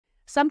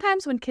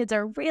Sometimes when kids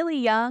are really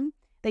young,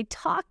 they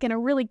talk in a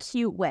really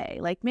cute way.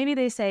 Like maybe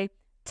they say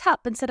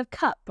tup instead of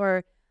cup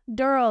or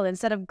durl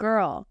instead of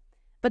girl.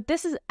 But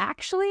this is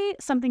actually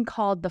something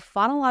called the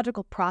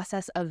phonological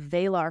process of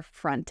velar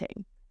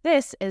fronting.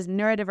 This is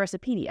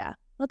Neurodiversipedia.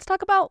 Let's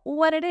talk about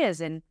what it is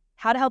and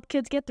how to help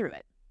kids get through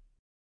it.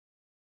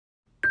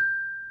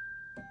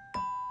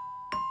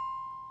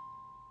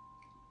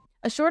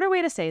 A shorter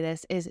way to say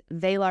this is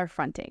velar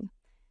fronting.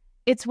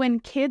 It's when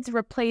kids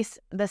replace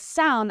the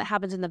sound that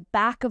happens in the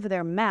back of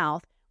their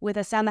mouth with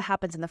a sound that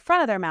happens in the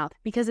front of their mouth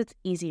because it's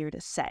easier to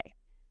say.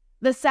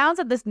 The sounds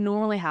that this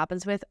normally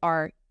happens with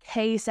are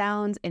K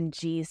sounds and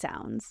G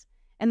sounds,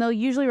 and they'll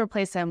usually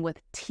replace them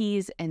with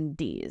T's and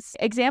D's.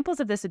 Examples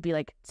of this would be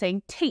like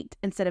saying Tate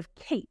instead of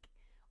cake,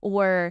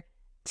 or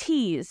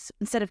T's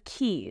instead of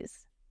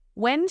keys.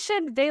 When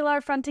should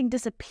velar fronting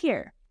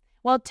disappear?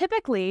 Well,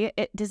 typically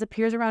it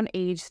disappears around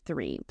age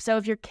 3. So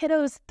if your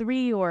kiddo's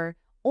 3 or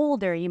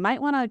older, you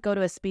might want to go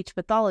to a speech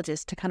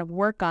pathologist to kind of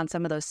work on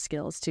some of those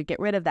skills to get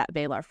rid of that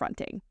velar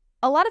fronting.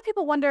 A lot of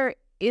people wonder,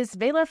 is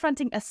velar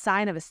fronting a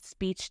sign of a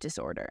speech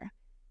disorder?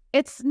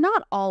 It's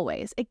not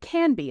always. It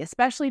can be,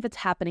 especially if it's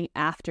happening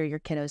after your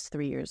kiddo's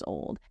 3 years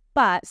old.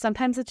 But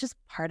sometimes it's just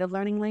part of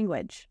learning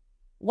language.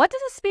 What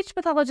does a speech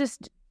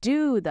pathologist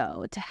do,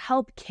 though, to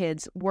help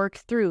kids work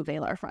through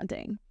velar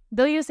fronting?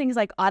 They'll use things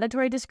like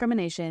auditory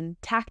discrimination,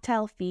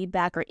 tactile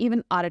feedback, or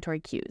even auditory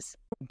cues.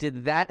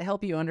 Did that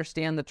help you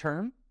understand the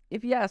term?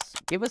 If yes,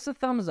 give us a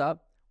thumbs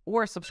up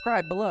or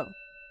subscribe below.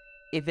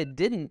 If it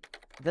didn't,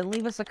 then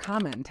leave us a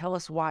comment and tell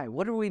us why.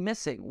 What are we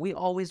missing? We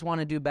always want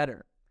to do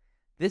better.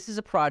 This is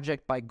a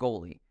project by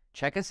Goalie.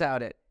 Check us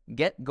out at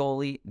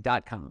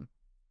getgoalie.com.